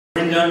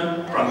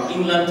Britain, from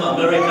England to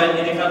America,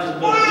 any country to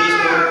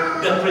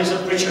the Prince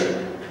of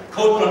Preacher.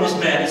 Quote from this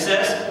man, it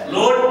says,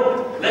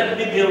 Lord, let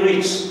me be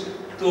rich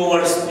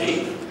towards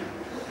thee.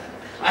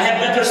 I have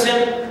better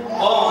sent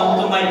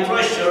on to my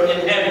treasure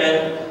in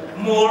heaven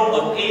more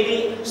of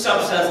any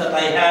substance that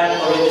I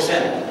have already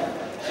sent.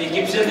 So he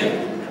keeps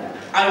sending.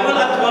 I will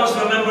at once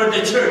remember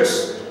the church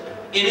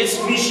in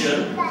its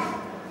mission,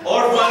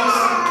 orphans,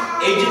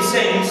 aged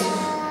saints,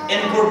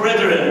 and poor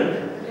brethren.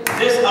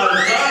 These are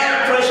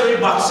dark treasury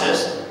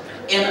boxes,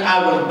 and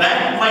I will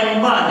bank my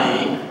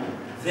money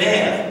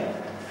there.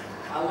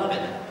 I love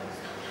it.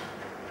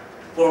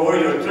 For where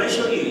your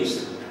treasure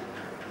is,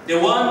 the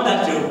one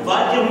that you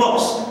value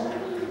most,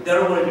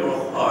 there will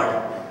your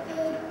heart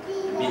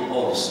be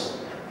also.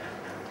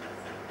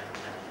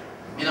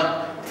 You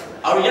know,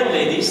 our young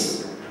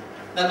ladies,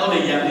 not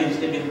only young ladies,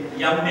 even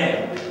young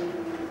men,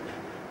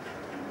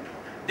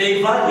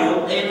 they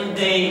value and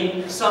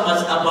they so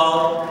much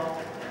about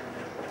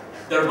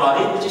their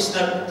body, which is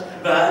not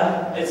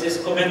bad, it is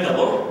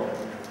commendable.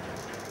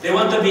 They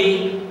want to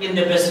be in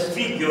the best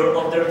figure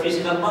of their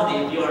physical body.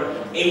 If you are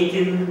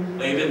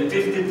 18 or even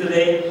 15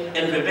 today,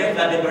 and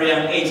Rebecca at a very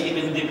young age,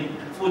 even the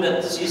food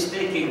that she's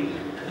taking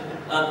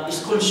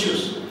is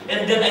conscious.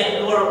 And then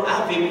I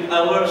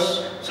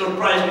was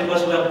surprised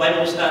because we have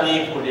Bible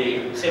study for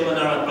the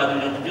seminar at Brother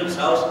John's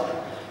house.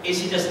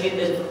 She just ate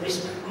a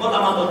small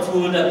amount of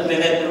food at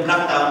Lynette in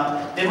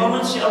Blacktown. The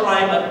moment she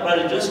arrived at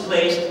Brother John's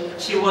place,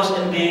 she was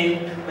in the,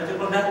 what do you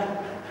call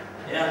that?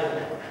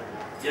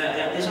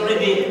 Yeah, he's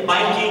already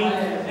biking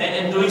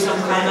and doing some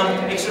kind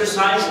of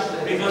exercise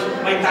because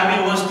my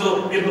tummy wants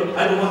to,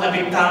 I don't want a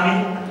big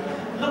tummy.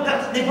 Look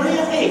at the very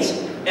young age.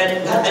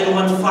 And that I don't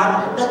want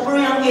fat. That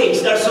very young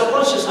age, they're so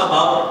conscious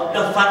about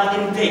the fat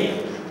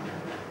intake.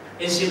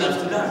 And she loves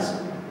to dance.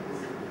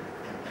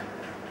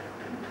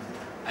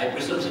 I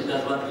presume she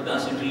doesn't want to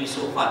dance if she is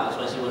so fat, that's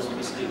why she wants to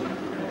be slim.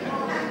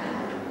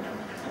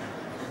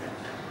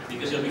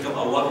 Because you'll become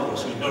a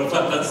walrus when you're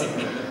fat dancing.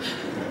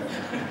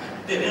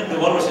 Then the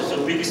walrus is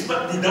so big,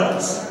 but he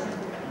dance.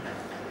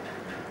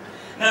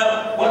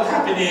 Now, what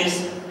happened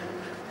is,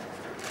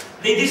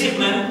 they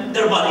discipline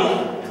their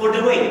body for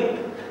the weight.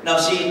 Now,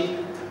 the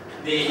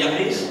young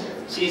ladies,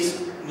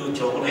 she's no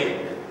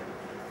chocolate.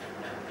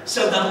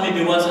 Seldom,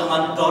 maybe once a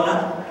month,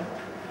 donut.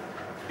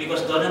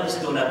 Because donut is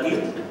donut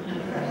eat.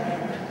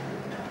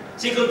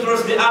 She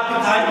controls the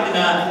appetite in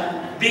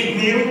a big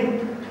meal.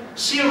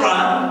 She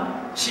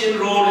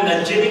enrolled in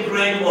a Jelly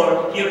Crane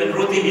or here in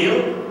Roti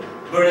Hill,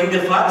 burning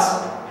the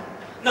fats.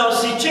 Now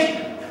she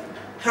checked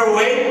her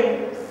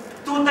weight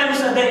 2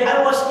 times a day.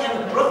 I was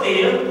in Roti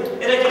Hill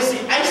and I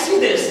see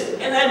this,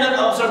 and I'm not an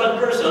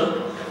observant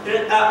person.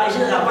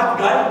 She's a fat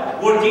guy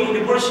working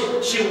before he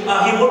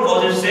worked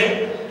out and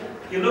say,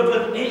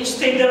 he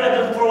stayed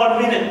there for 1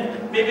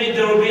 minute. Maybe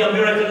there will be a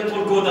miracle, it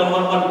will go down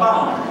 1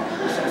 pound.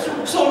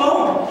 So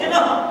long, you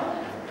know.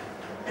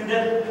 And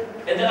then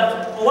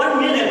after 1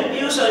 minute,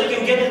 usually you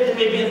can get it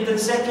maybe in 10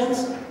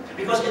 seconds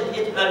because it's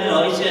we call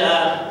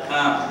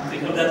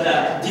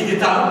that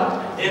digital.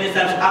 And it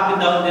starts up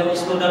and down, then it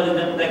slows down and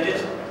then like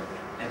this.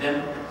 And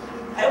then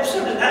I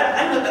observed that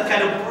I'm not that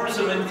kind of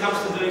person when it comes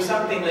to doing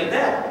something like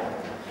that.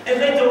 And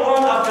later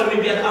on, after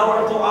maybe an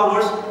hour or 2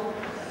 hours,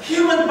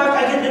 he went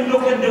back again and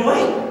looked at the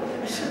weight.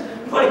 I said,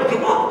 my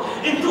God,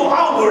 in 2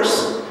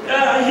 hours,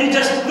 he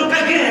just looked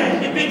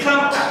again. It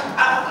becomes a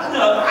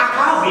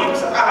habit.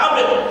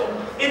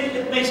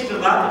 It makes me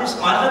laugh and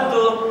smile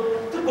to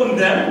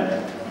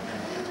condemn.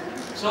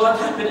 So what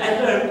happened?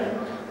 I learned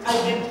I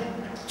did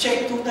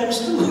check 2 times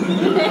too.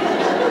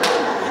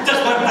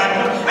 Just 1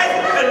 time.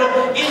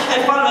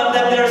 I found out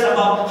that there's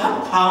about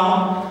 ½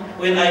 pound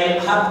when I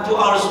have 2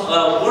 hours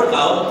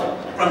workout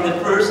from the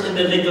first and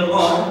then later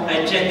on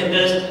I check and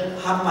there's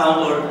 ½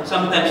 pound or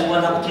sometimes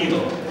 1/2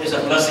 kilo. It's a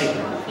blessing.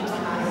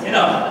 You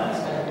know.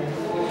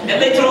 And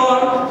later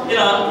on, you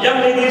know, young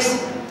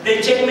ladies,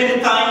 they check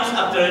many times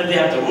after they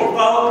have to work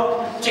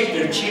out, check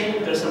their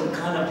chin. There's some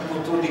kind of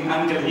protruding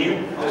angle here.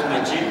 How's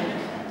my chin?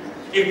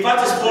 If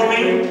fat is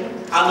forming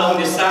along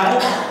the side,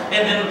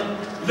 and then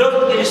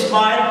look and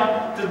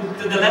smile to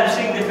the left,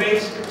 seeing the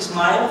face,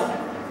 smile.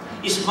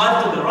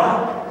 Smile to the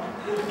right,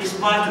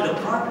 smile to the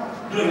front,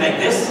 doing like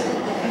this,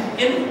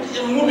 and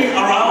moving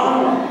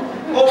around,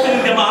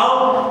 opening the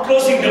mouth,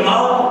 closing the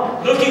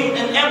mouth, looking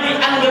in every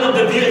angle of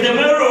the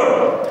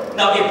mirror.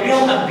 Now, if you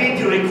have a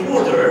video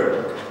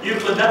recorder, you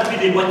could not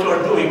video what you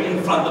are doing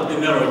in front of the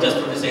mirror just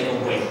for the sake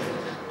of weight.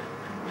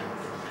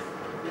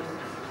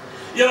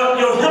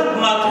 Your health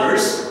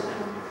matters.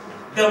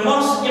 The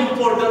most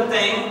important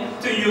thing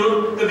to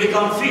you to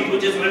become fit,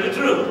 which is really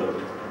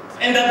true.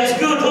 And that is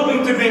good,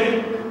 hoping to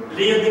be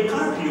Leo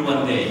DiCaprio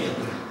one day.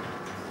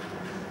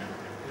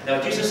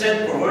 Now Jesus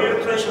said, for where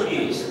your treasure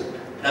is,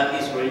 that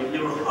is where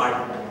your heart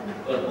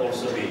will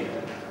also be.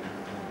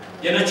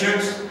 You know,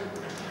 church,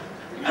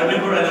 I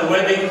remember at a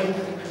wedding,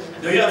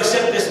 do you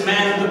accept this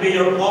man to be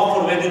your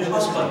awful wedded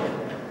husband?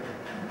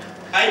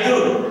 I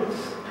do.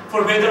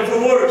 For better,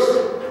 for worse.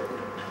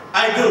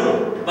 I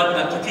do, but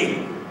not to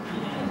king.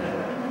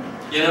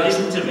 You know,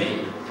 listen to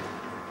me.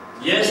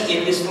 Yes,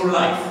 it is for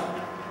life.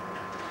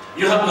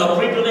 You have no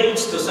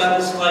privilege to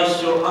satisfy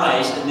your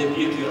eyes in the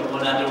beauty of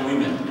another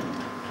woman,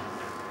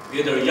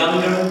 whether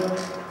younger,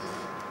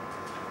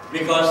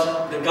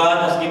 because the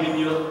God has given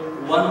you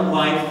one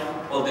wife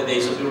all the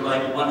days of your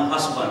life, one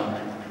husband.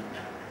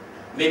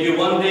 Maybe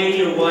one day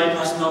your wife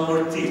has no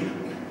more teeth,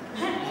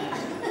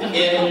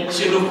 and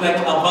she looks like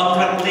a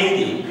bankrupt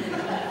lady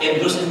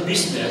and losing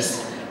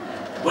business.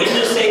 When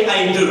you say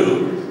I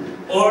do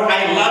or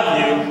I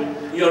love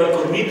you, you're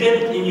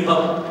committed and you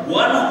have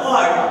one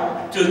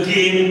heart to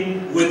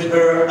give with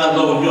her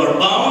alone. You're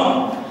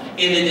bound, and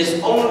it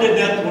is only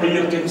that where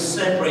you can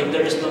separate.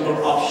 There is no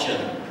more option.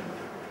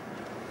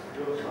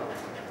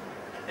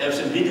 I have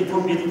some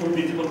beautiful, beautiful,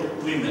 beautiful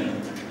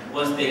women.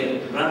 Once they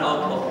run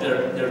out of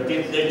their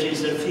teeth, they change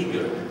their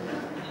figure.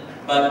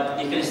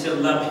 But you can still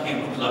love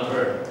him, love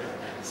her.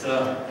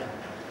 So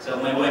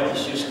my wife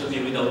is used to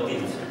me without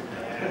teeth.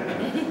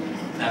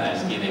 No, I'm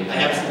just kidding. I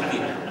have some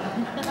teeth.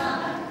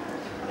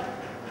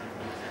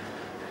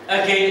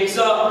 Okay,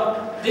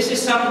 so this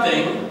is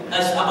something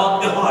as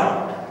about the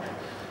heart.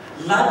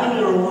 Loving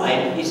your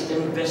wife is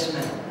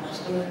investment.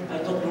 Pastor, I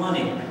thought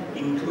money,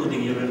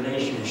 including your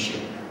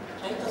relationship.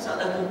 I thought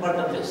that's part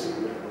of this.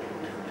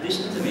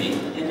 Listen to me,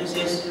 and this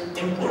is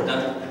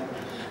important.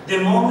 The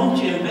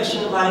moment you invest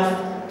your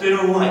life to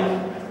your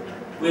wife,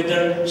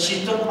 whether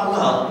she took a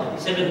lot,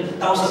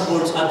 7,000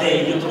 words a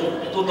day, you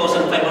took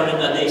 2,500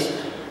 a day.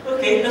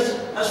 Okay,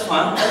 that's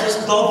fun. That is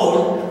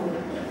double.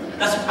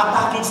 That's a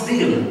package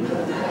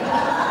deal.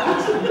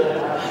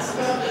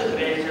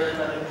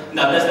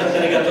 No, that's not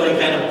derogatory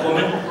kind of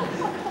comment.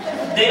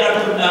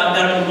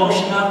 They're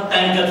emotional.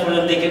 Thank God for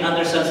them. They can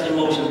understand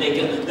emotion. They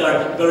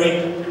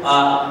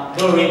are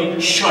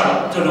very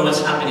sharp to know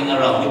what's happening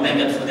around. We thank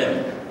God for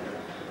them.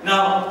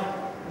 Now,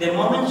 the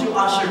moment you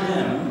usher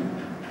them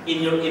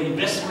in your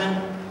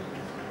investment,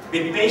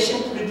 be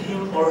patient with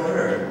him or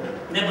her.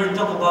 Never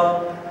talk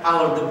about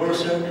our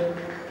divorcer,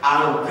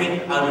 I'll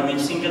quit, I'll remain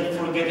single.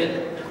 Forget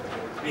it.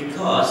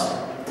 Because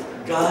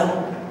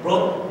God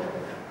brought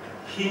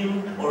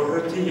him or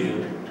her to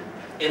you,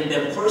 and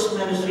the first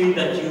ministry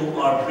that you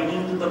are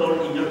bringing to the Lord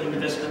in your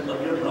investment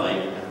of your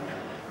life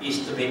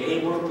is to be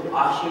able to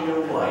usher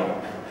your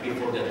wife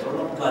before the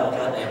throne of God.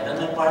 God, I have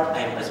done my part, I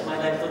have blessed my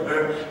life to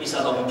her. It's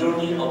a long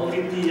journey of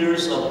 50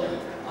 years of,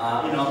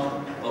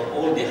 of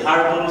all the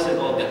hurdles and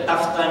all the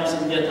tough times,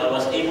 and yet I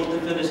was able to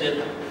finish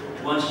it.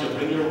 Once you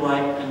bring your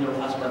wife and your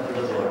husband to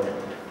the Lord,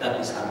 that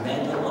is a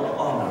medal of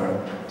honor,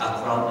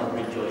 a crown of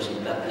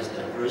rejoicing. That is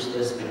the first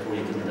test before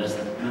you can bless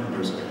the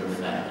members of your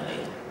family.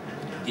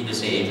 Can you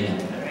say amen?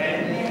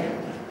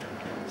 Amen.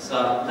 So,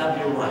 love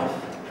your wife.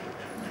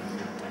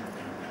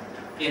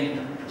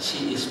 And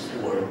she is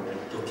for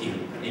to keep.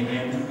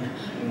 Amen?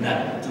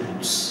 Not to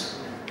lose.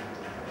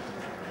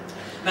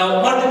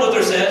 Now, Martin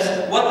Luther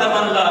says, what a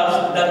man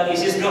loves, that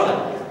is his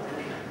God.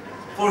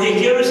 For he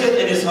carries it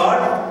in his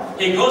heart.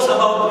 He goes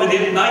about with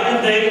it night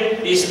and day.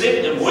 He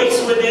sleeps and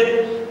wakes with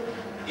it.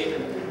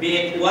 Be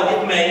it what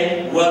it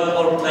may, wealth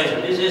or pleasure.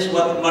 This is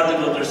what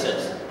Martin Luther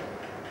says.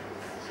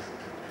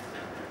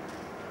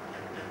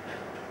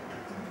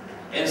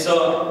 And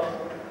so,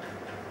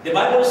 the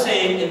Bible is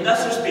saying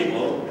industrious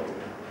people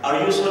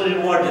are usually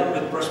rewarded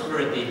with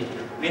prosperity.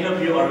 Many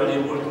of you are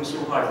really working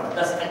so hard.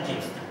 That's a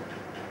gift.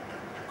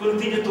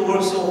 Continue to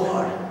work so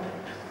hard.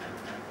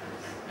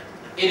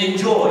 And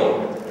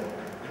enjoy.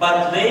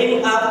 But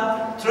laying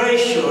up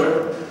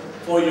treasure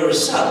for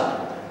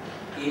yourself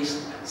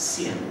is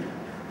sin.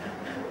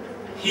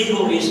 He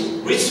who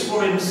is rich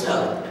for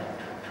himself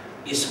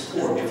is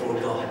poor before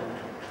God.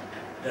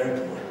 Very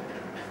poor.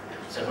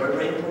 It's very,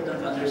 very important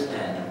to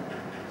understand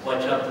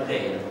what you have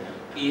today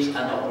is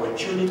an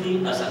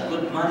opportunity as a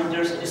good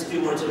managers and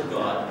stewards of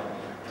God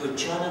to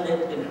channel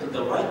it into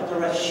the right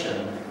direction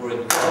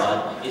where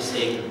God is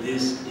saying,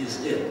 this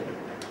is it,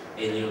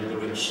 and you'll be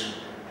rich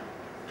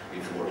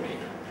before me.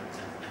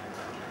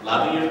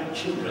 Loving your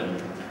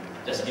children,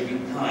 just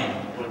giving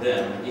time for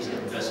them is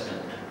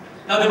investment.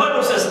 Now the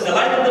Bible says the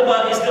light of the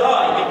body is the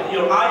eye. If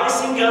your eye is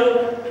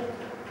single,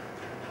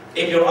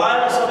 if your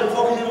eye is only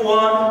focused on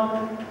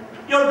one,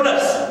 you're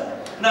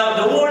blessed.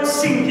 Now the word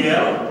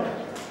single,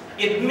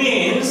 it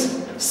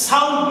means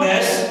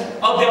soundness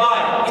of the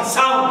eye. It's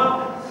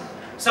sound.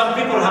 Some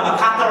people have a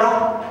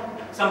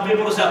cataract. Some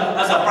people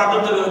has a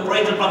problem to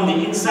operate from the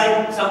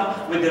inside.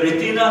 Some with the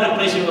retina,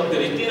 replacing of the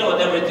retina,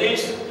 whatever it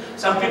is.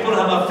 Some people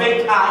have a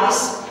fake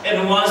eyes,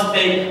 and once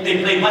they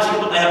play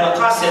basketball, I have a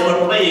cousin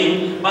who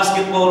playing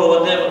basketball or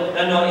whatever,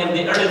 in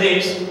the early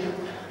days.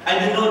 I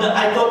didn't know that,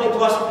 I thought it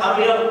was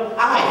a real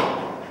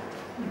eye.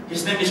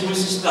 His name is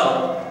Mrs.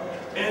 Stout.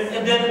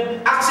 And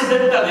then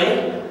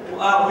accidentally,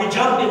 we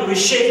jump and we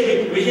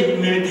shake, we hit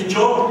me with the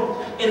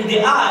jaw. In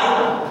the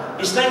eye,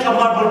 it's like a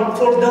marble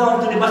fall down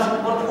to the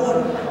basketball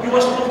court. He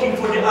was looking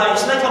for the eye.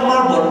 It's like a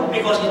marble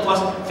because it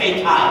was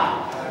fake eye.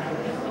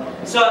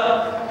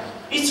 So,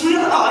 it's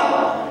real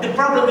eye. The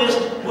problem is,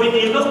 when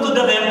you look to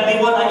the left, the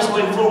one eye is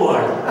going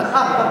forward.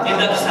 And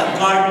that's a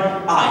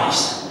guard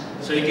eyes.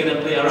 So you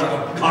cannot play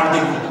around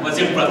guarding what's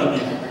in front of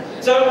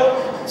you.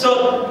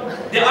 So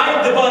The eye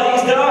of the body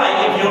is the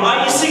eye. If your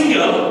eye is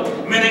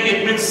single, meaning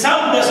it means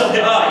soundness of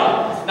the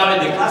eye. Now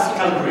in the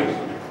classical Greek,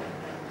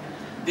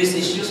 this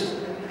is used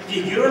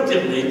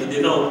figuratively to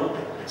denote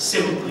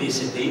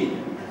simplicity,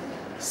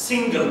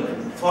 single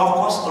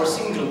focus or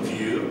single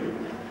view,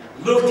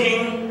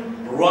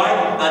 looking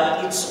right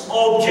at its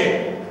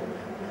object.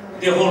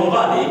 The whole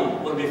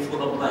body will be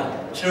full of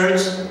light.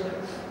 Church,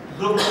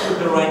 look to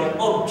the right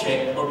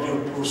object of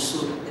your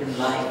pursuit in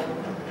life.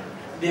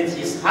 This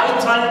is high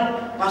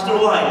time, Pastor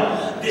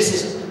Wine. This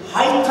is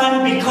high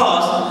time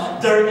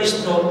because there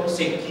is no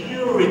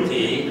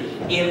security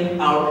in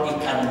our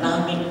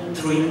economic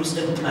dreams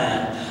and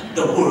plans.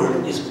 The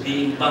world is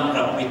being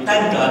bankrupt. We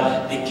thank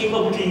God, the King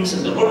of Kings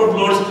and the Lord of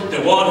Lords, the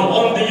one who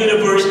owns the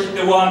universe,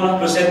 the one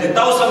who set the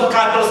 1,000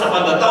 cattle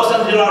upon the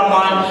 1,000 dinar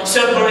mine,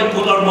 silver and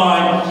gold are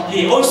mine.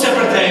 He owns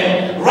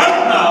everything.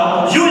 Right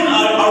now, you and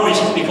I are rich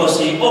because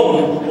He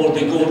owns all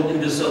the gold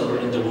and the silver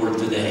in the world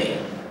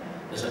today.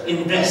 So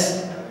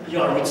invest.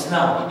 You are rich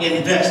now.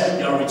 Invest.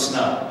 You are rich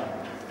now.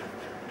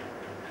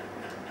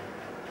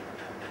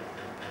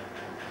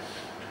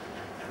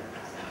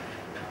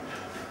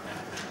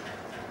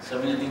 So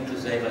many things to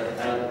say, but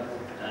I'll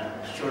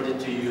short it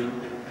to you.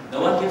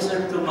 No one can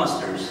serve two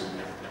masters.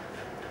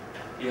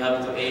 You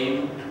have to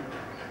aim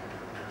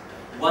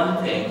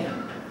one thing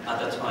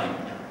at a time.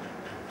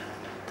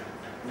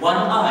 One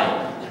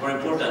eye is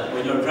very important.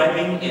 When you're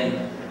driving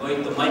and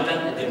going to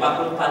Maitan at the back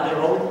of Padre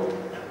Road,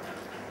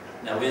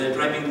 now when you're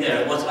driving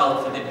there, watch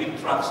out for the big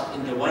trucks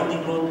in the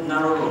winding road,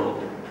 narrow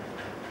road.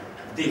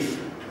 Diff.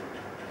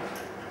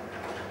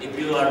 If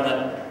you are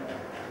not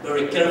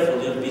very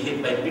careful, you'll be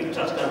hit by big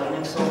trucks that are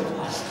running so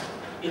fast.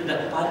 In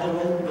that Padre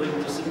Road,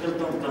 going to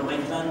Singleton from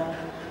Maitan,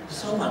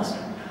 so much.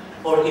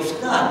 Or if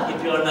not,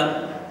 if you are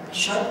not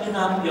sharp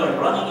enough, you are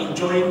running,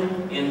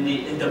 enjoying in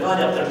the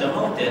valley after the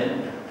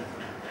mountain,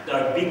 there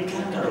are big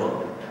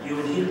kangaroo, you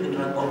will hit and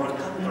run over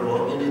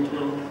kangaroo and it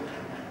will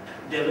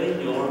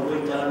delay you or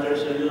going down there,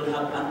 so you'll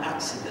have an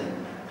accident.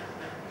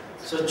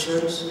 So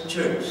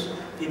church,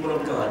 people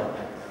of God,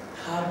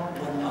 have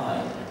one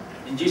eye.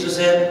 And Jesus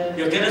said,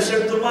 you cannot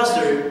serve two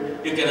masters,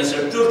 you cannot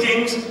serve two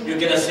kings, you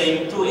cannot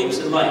save two aims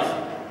in life.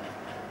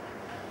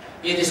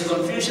 It is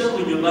confusion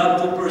when you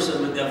love two persons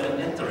with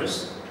different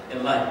interests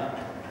in life.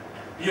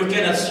 You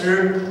cannot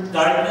serve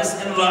darkness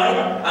and light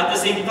at the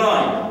same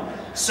time.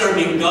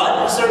 Serving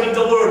God and serving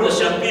the world as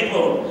young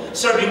people.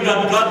 Serving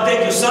God, God,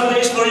 thank you, Sunday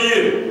is for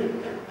you.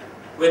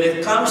 When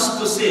it comes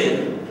to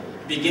sin,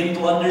 begin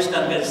to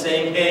understand God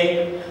saying,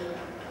 hey,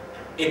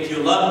 if you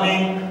love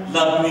me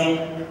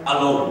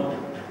alone.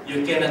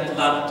 You cannot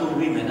love two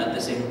women at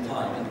the same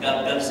time. And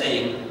God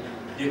saying,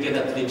 you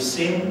cannot live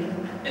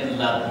sin and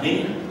love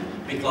me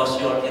because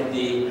you're in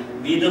the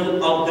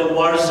middle of the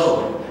war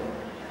zone.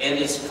 And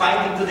it's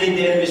fighting today,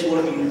 the enemy is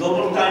working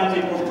double time,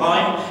 triple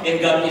time, and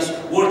God is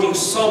working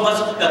so much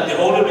that the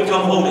holy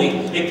become holy.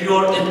 If you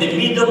are in the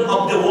middle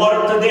of the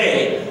war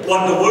today,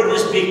 when the world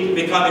is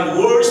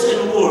becoming worse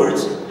and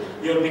worse,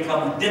 you'll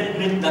become dead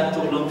meat not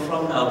too long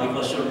from now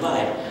because your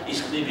life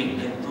is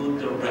living in two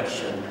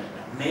directions.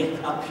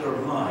 Make up your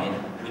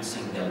mind with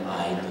single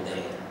eye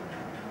today.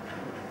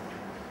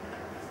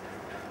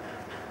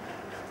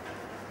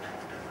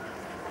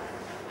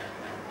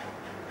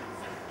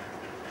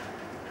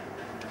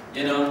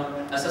 You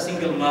know, as a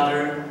single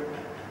mother,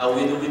 a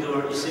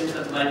widower, it seems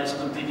that life is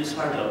continuous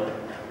hurdle.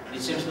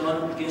 It seems no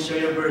one can share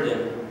your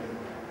burden.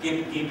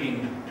 Keep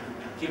giving,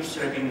 keep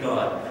serving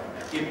God,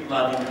 keep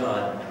loving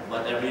God,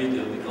 whatever you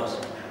do,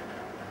 because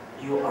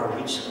you are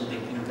rich in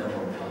the kingdom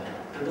of God.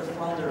 To the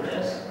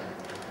fatherless,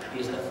 He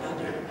is the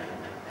father.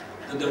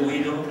 To the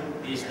widow,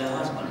 He is the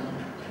husband.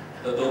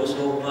 To those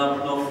who have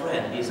no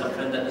friend, He is a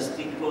friend that is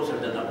still closer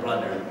than a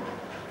brother.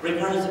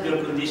 Regardless of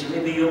your condition,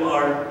 maybe you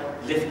are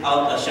left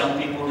out as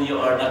young people, you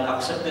are not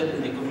accepted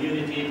in the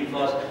community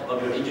because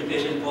of your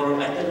education color.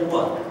 I tell you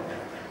what,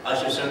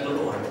 as you serve the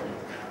Lord,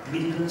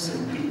 millions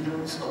and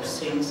billions of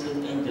saints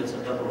and angels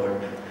of the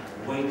Lord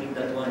waiting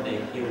that one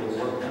day He will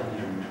welcome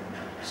you.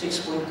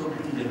 6.2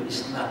 billion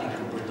is nothing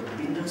compared to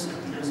billions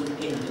and billions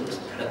of angels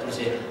that will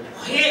say,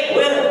 hey,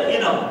 well, you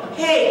know,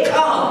 hey,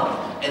 come!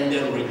 And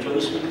they'll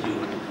rejoice with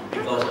you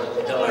because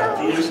there are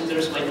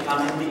tears might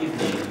come in the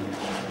evening,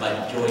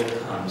 but joy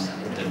comes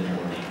in the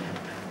morning.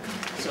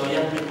 So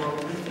young people,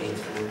 be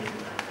faithful.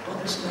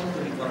 What is going to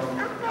become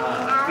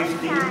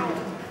 50?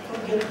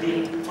 Forget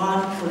the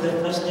fun for the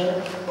first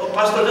day. Oh,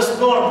 Pastor, that's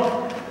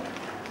normal.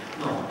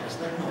 No, that's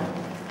not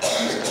normal.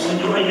 When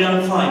you are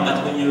young, fine,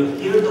 but when you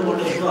hear the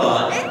word of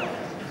God,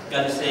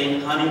 God is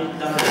saying, honey,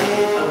 darling,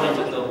 I want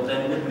you to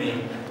blend with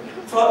me.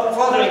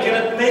 Father, I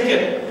cannot make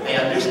it. I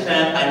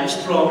understand, I'm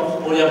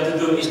strong. All you have to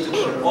do is to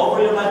turn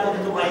over your life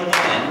into my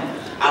hand.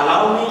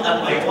 Allow me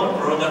at my own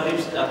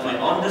prerogatives, at my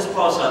own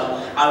disposal,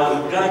 I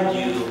will guide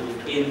you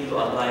into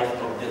a life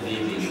of the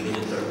living. When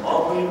you turn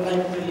over your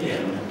life to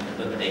Him,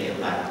 don't take it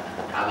back.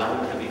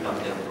 Allow Him to become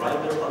the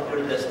driver of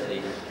your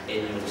destiny,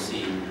 and you will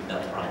see the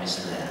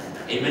promised land.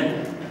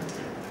 Amen?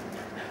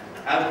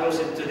 I'll close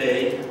it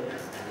today.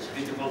 This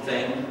beautiful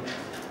thing.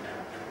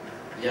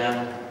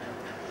 Yeah.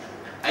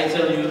 I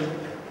tell you,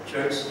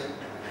 church,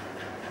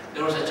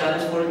 there was a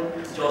challenge for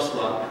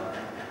Joshua,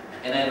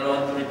 and I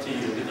want to read to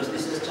you because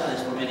this is a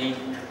challenge for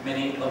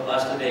many of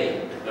us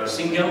today. You are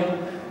single,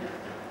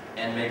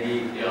 and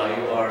maybe you are,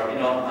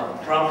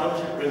 have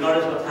problems,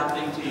 regardless of what's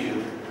happening to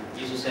you.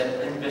 Jesus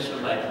said, invest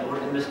your life.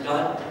 Lord, invest.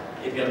 God,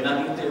 if you have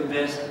nothing to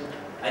invest,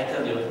 I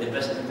tell you, the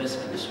best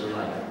investment is your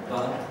life.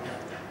 God,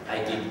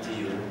 I give to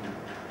you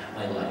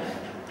my life.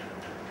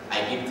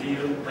 I give to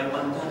you my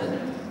 1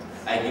 talent.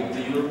 I give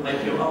to you my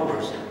few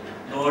hours.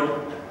 Lord,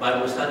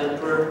 Bible study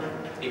prayer,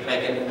 if I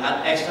can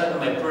add extra to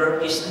my prayer,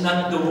 it's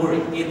not the worry,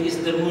 it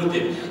is the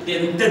motive,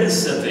 the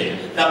intensity,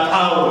 the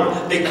power,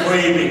 the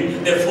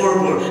craving, the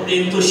fervor,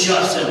 the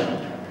enthusiasm.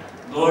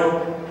 Lord,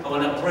 I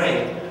want to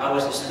pray. I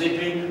was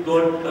sleeping.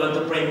 Lord, I want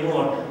to pray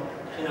more.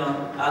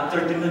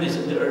 30 minutes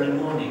in the early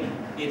morning,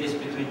 it is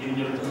between you and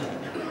your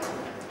God.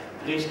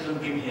 Please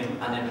don't give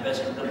him an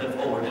investment of the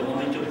forward. The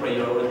moment you pray,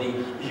 you're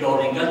already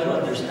yawning. God, you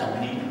understand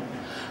me.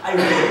 I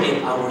work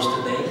 8 hours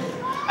today.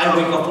 I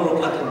wake up 4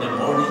 o'clock in the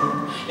morning,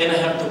 and I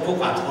have to cook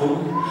at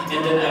home,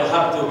 and then I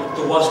have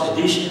to wash the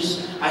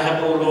dishes. I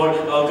have, oh Lord,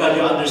 oh God,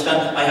 you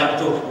understand, I have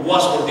to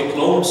wash all the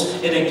clothes,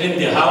 and I clean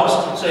the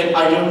house. So if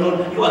I don't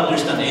know, you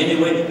understand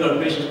anyway, you are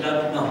gracious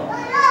God. No.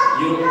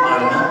 You are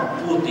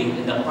not putting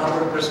in the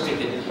proper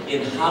perspective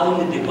in how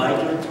you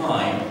divide your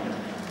time.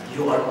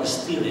 You are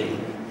stealing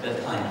the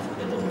time for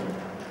the Lord.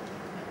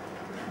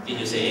 Did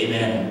you say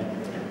amen?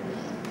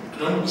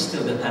 Don't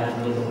steal the time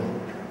from the Lord.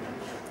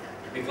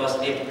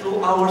 Because if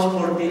 2 hours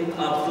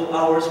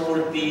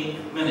 40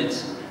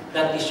 minutes,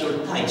 that is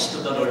your tithes to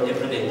the Lord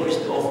every day. What is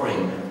the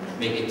offering?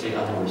 Make it 3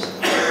 hours.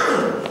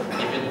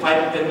 If in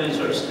 5 to 10 minutes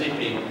you're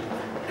sleeping,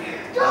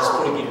 ask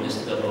forgiveness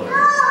to the Lord.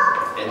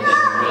 And then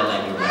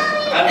realign your life.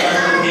 I'm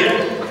going here,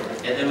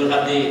 and then I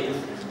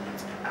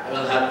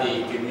will have the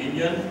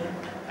communion.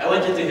 I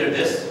want you to hear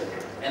this,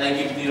 and I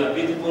give you a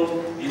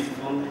beautiful,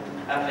 beautiful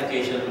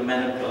application of the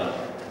man of God.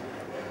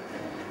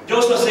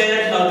 Joshua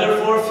said, now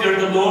therefore fear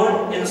the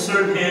Lord and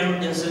serve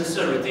him in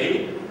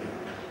sincerity,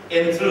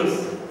 in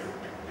truth,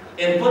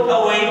 and put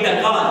away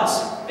the gods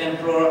and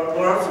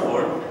plural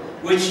form,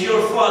 which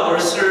your father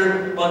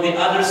served on the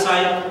other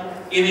side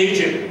in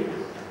Egypt,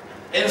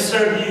 and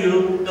serve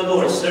you the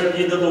Lord, serve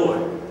you the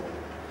Lord.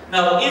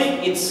 Now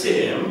if it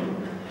seem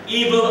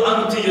evil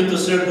unto you to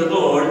serve the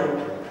Lord,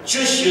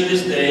 choose you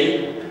this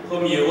day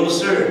whom you will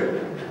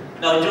serve.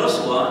 Now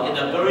Joshua, in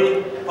a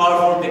very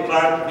powerful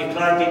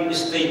declarative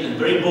statement,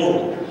 very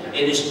bold, and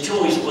his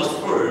choice was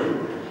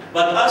firm.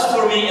 But as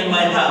for me and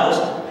my house,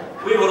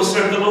 we will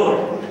serve the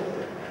Lord.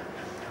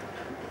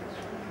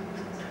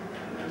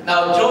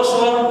 Now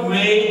Joshua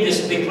made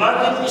this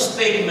declarative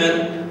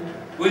statement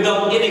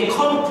without any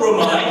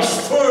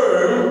compromise,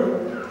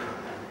 firm,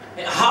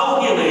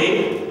 how he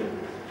lived.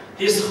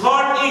 His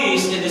heart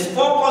is, and his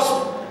focus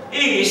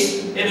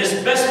is, and his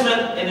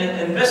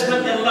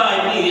investment in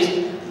life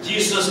is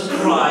Jesus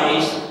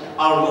Christ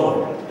our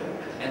Lord.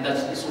 And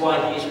that is why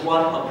he is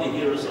one of the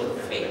heroes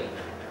of faith.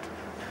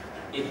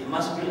 It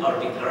must be our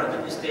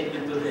declarative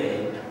statement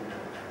today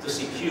to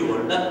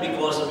secure, not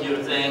because of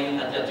your thing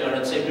that you are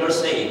not saved, you are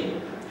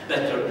saved,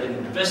 that your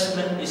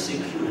investment is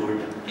secured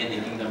in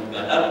the kingdom of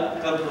God.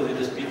 I'll conclude with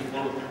this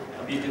beautiful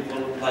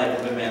life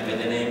of a man by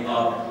the name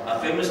of a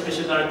famous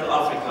missionary to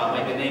Africa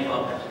by the name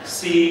of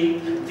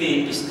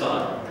C.T.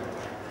 Studd.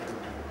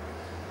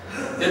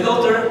 The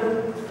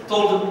daughter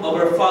told of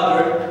her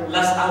father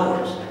last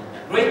hours,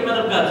 great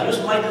man of God,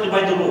 used mightily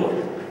by the Lord.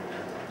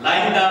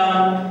 Lying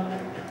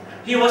down,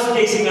 he was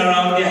gazing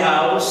around the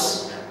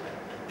house,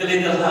 the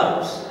little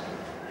house.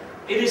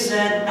 It is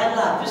said, I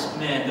love this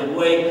man, the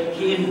way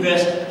he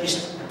invests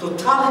his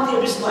totality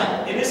of his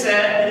life. It is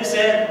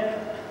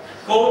said,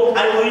 quote,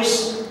 I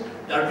wish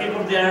there are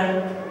people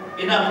there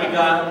in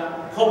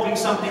Africa hoping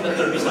something that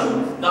there will be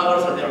some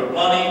dollars or their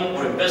money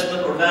or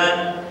investment or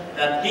land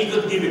that he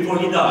could give before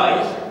he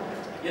dies.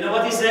 You know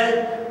what he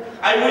said?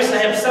 I wish I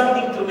have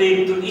something to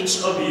leave to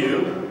each of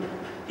you.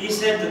 He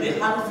said to the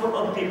handful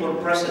of people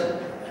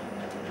present,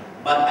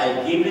 but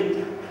I give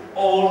it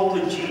all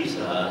to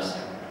Jesus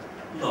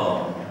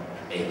long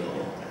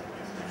ago.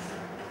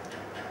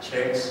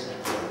 Church,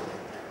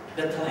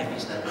 the time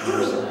is not on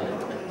your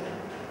side.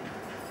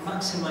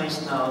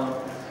 Maximize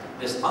now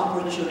this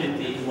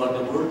opportunity while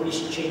the world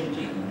is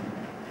changing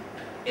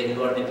and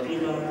you are the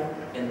pillar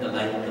and the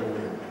light of the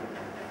world.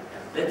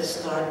 Let's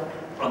start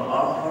from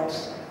our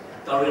hearts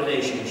to our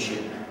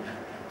relationship,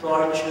 to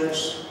our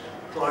church,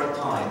 to our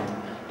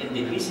time, in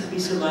the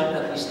busy life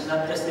that is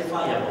not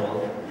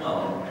justifiable.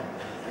 No,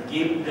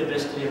 give the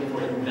best to him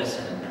for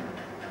investment.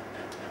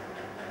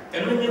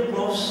 And when you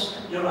close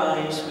your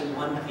eyes with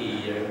one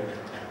tear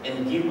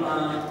and give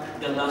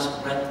the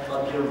last breath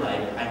of your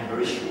life, I'm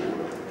very sure,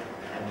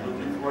 I'm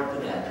looking forward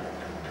to that,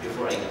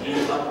 before I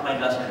give up my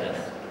last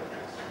breath,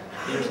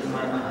 here's to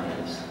my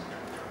eyes,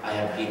 I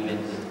have given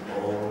it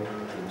all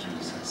to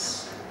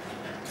Jesus.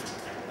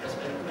 That's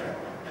my prayer.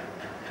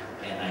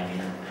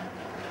 And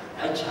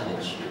I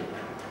challenge you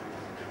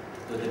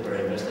to the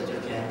very best that you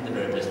can, the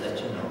very best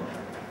that you know.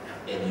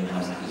 And you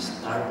must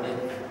start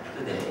it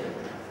today.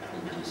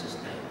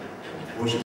 worship.